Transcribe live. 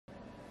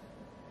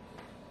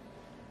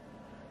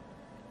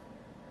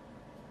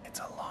It's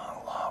a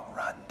long, long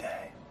run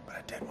day, but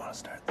I did want to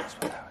start this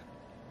with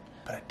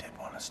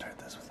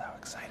how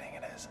exciting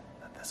it is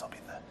that this will be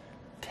the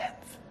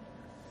 10th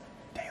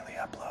daily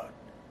upload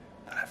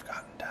that I've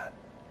gotten done.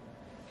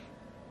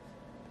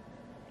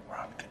 We're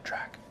on a good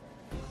track.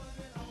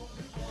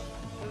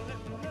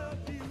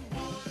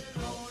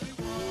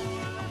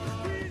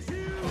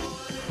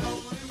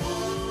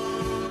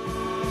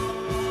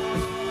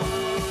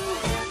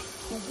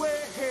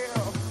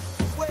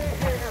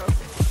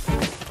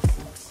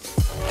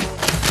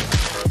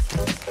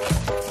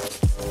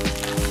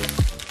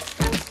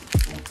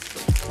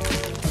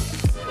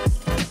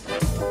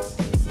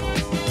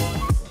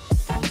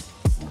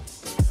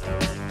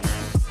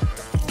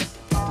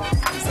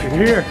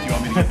 Here. Do you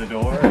want me to get the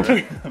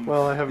door?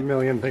 Well, I have a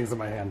million things in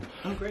my hand.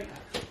 Oh, great.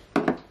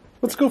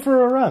 Let's go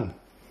for a run.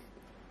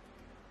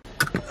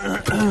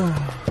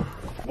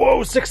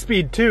 Whoa,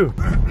 6-speed too.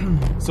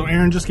 So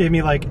Aaron just gave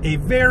me like a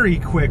very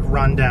quick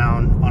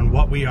rundown on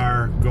what we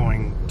are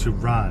going to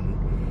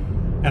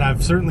run. And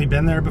I've certainly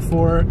been there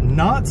before.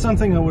 Not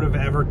something I would have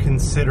ever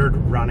considered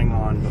running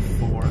on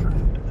before.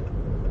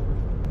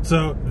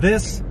 So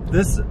this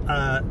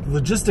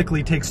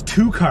logistically takes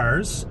 2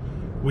 cars.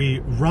 We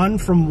run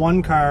from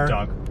one car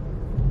Dog.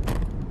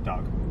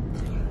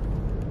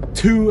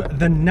 to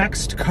the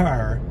next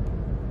car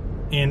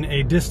in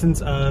a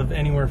distance of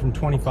anywhere from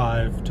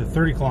 25 to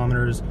 30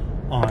 kilometers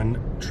on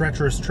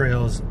treacherous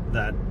trails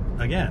that,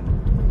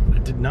 again, I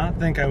did not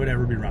think I would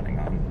ever be running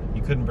on.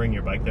 You couldn't bring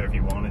your bike there if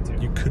you wanted to.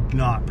 You could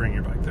not bring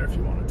your bike there if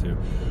you wanted to.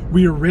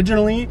 We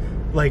originally,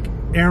 like,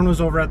 Aaron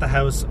was over at the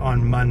house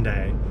on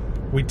Monday.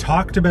 We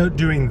talked about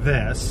doing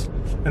this,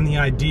 and the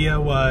idea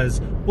was,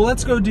 well,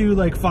 let's go do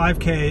like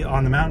 5K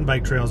on the mountain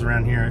bike trails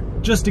around here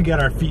just to get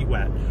our feet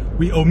wet.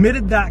 We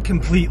omitted that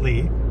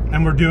completely,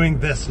 and we're doing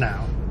this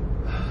now.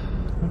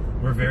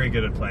 We're very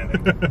good at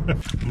planning.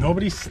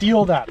 Nobody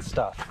steal that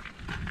stuff.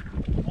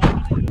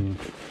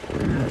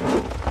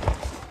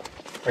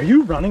 Are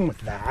you running with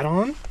that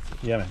on?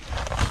 Yeah, man.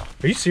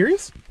 Are you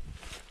serious?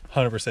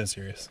 100%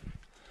 serious.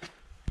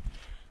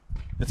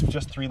 It's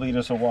just 3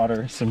 liters of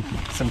water, some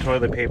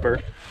toilet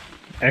paper,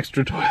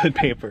 extra toilet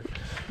paper,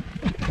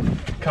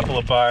 a couple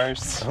of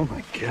bars, Oh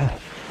my god.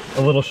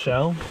 a little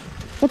shell.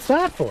 What's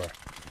that for?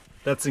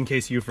 That's in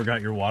case you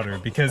forgot your water,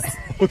 because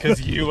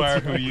you are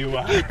who you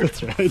are.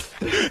 That's right.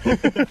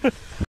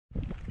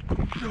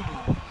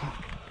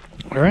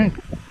 All right.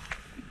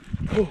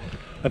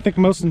 I think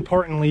most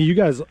importantly, you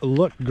guys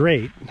look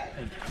great.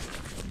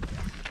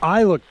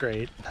 I look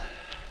great.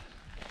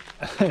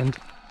 And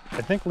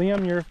I think,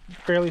 Liam, you're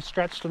fairly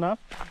stretched enough.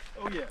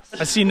 Oh, yes.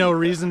 I see no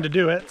reason to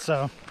do it,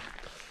 so.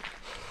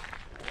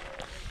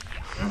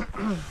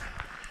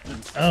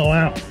 Oh,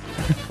 wow.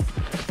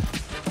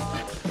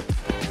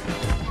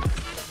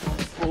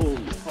 Holy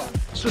fuck.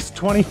 It's just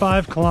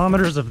 25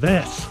 kilometers of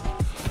this.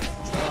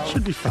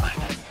 Should be fine.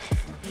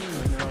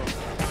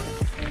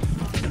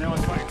 You know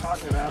what I'm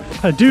talking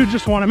about? I do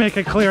just want to make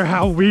it clear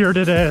how weird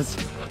it is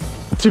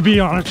to be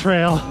on a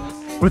trail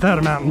without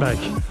a mountain bike.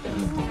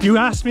 You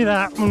asked me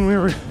that when we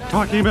were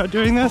talking about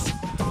doing this.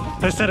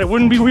 I said it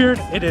wouldn't be weird.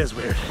 It is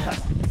weird.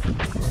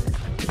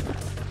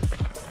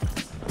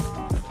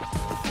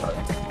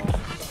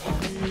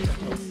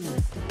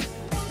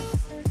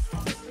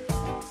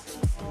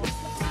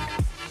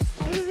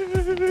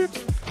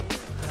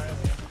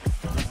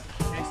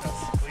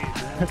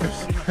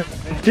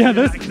 Yeah,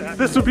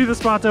 this would be the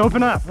spot to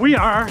open up. We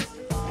are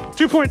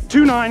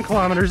 2.29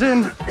 kilometers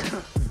in.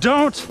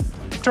 Don't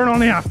turn on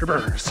the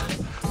afterburners.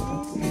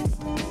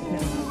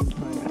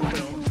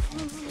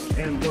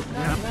 And look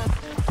now.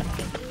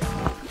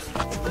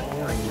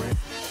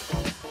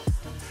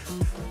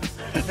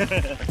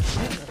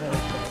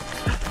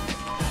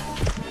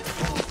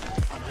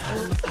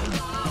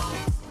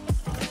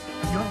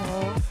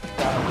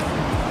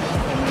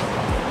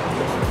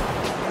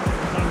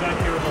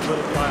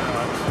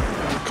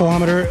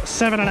 Kilometer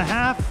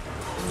 7.5,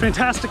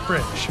 fantastic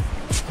bridge.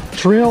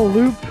 Trail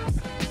loop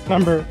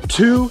number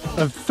 2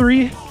 of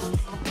 3,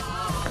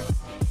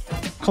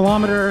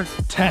 kilometer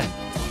 10.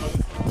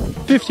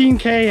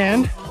 15K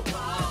in,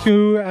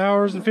 2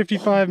 hours and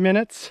 55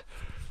 minutes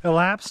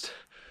elapsed.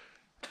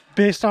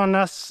 Based on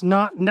us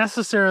not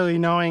necessarily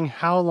knowing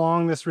how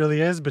long this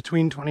really is,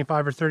 between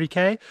 25 or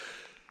 30K.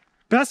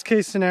 Best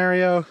case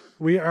scenario,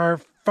 we are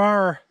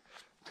far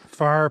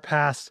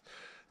past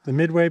the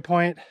midway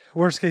point.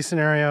 Worst case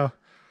scenario,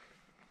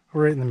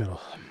 we're right in the middle.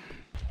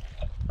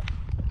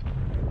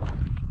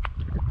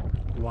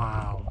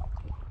 Wow.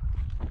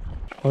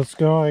 Let's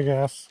go, I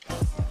guess.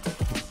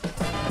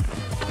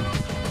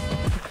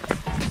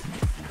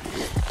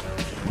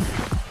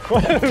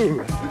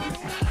 Whoa!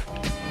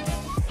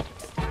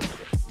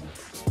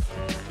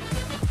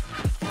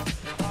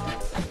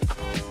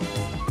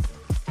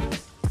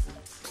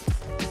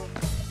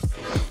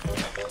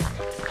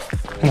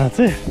 And that's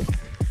it.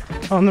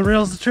 On the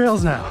rails of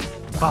trails now.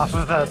 Off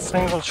of that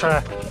single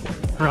track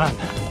run.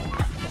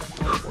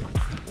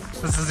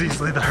 This is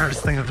easily the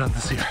hardest thing I've done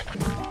this year.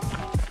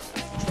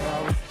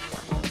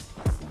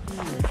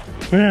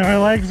 Yeah, my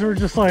legs were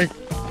just like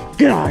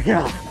Oh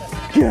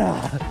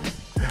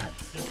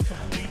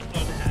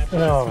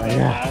my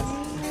god.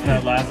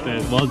 That last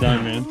bit. Well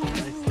done, man.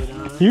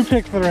 You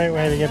picked the right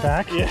way to get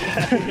back.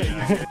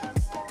 Yeah.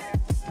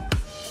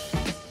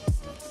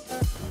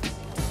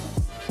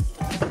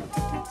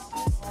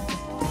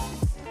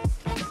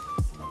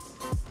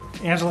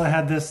 Angela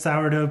had this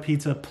sourdough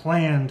pizza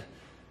planned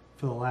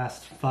for the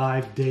last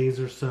 5 days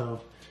or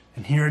so,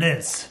 and here it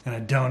is. And I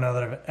don't know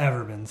that I've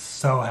ever been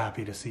so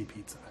happy to see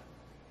pizza.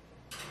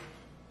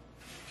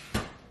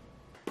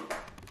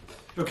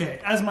 Okay,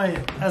 as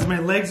my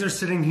legs are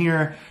sitting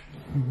here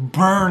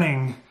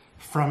burning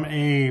from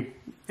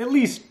at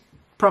least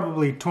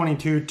probably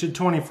 22 to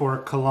 24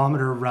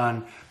 kilometer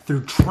run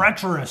through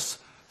treacherous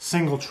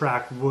single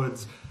track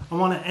woods, I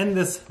want to end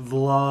this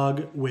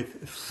vlog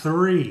with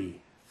 3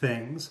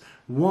 things.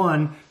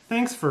 One,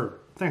 thanks for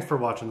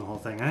watching the whole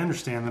thing. I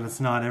understand that it's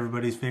not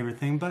everybody's favorite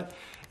thing, but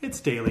it's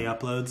daily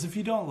uploads. If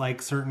you don't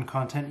like certain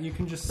content, you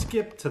can just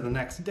skip to the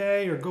next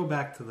day or go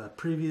back to the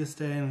previous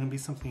day and it'll be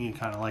something you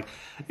kind of like.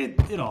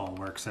 It all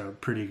works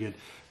out pretty good.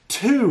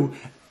 2,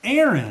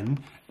 Aaron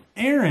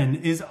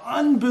is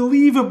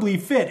unbelievably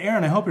fit.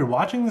 Aaron, I hope you're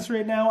watching this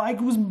right now. I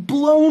was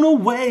blown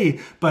away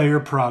by your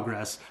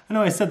progress. I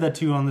know I said that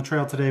to you on the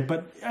trail today,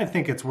 but I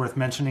think it's worth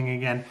mentioning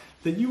again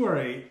that you are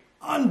a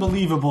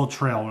unbelievable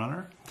trail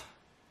runner.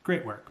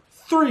 Great work.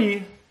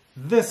 3,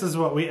 this is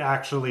what we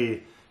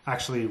actually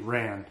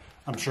ran.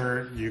 I'm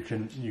sure you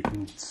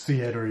can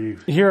see it, or you.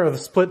 Here are the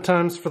split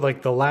times for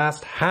like the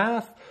last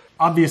half.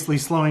 Obviously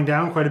slowing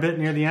down quite a bit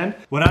near the end.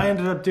 What I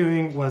ended up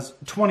doing was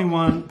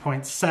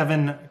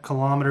 21.7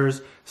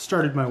 kilometers.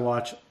 Started my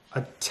watch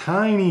a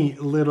tiny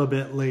little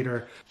bit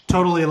later.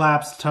 Total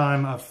elapsed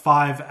time of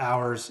 5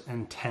 hours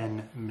and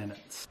 10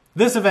 minutes.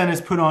 This event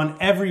is put on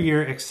every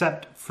year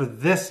except for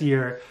this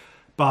year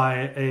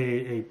by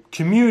a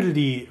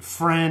community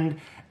friend,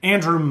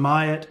 Andrew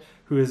Myatt,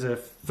 who is a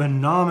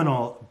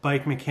phenomenal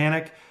bike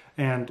mechanic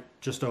and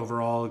just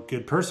overall a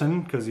good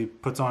person because he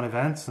puts on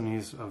events and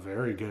he's a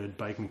very good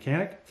bike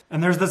mechanic.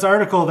 And there's this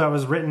article that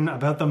was written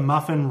about the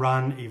Muffin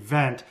Run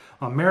event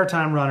on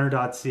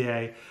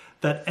maritimerunner.ca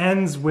that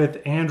ends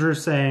with Andrew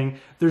saying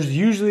there's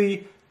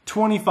usually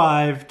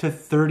 25 to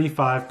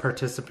 35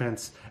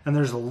 participants and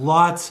there's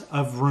lots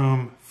of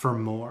room for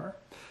more.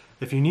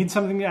 If you need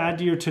something to add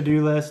to your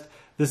to-do list,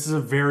 this is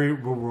a very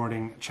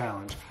rewarding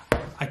challenge.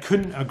 I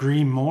couldn't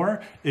agree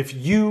more. If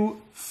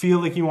you feel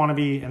like you want to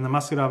be in the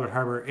Musquodoboit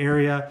Harbor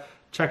area,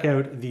 check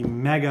out the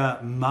Mega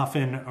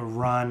Muffin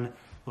Run.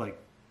 Like,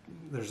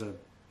 there's a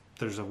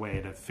way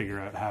to figure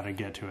out how to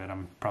get to it.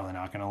 I'm probably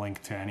not going to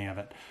link to any of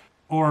it.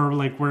 Or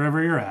like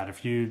wherever you're at,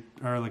 if you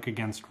are like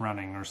against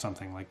running or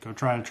something, like go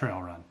try a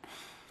trail run.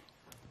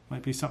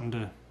 Might be something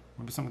to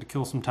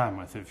kill some time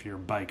with if your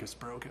bike is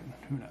broken.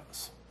 Who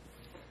knows?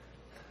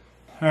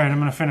 All right, I'm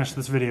going to finish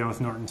this video with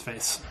Norton's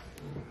face.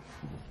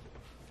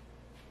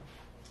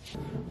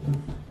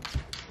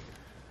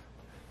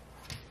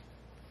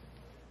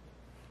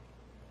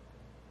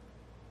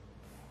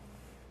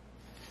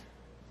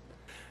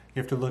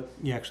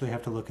 You actually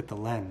have to look at the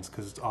lens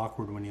because it's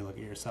awkward when you look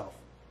at yourself.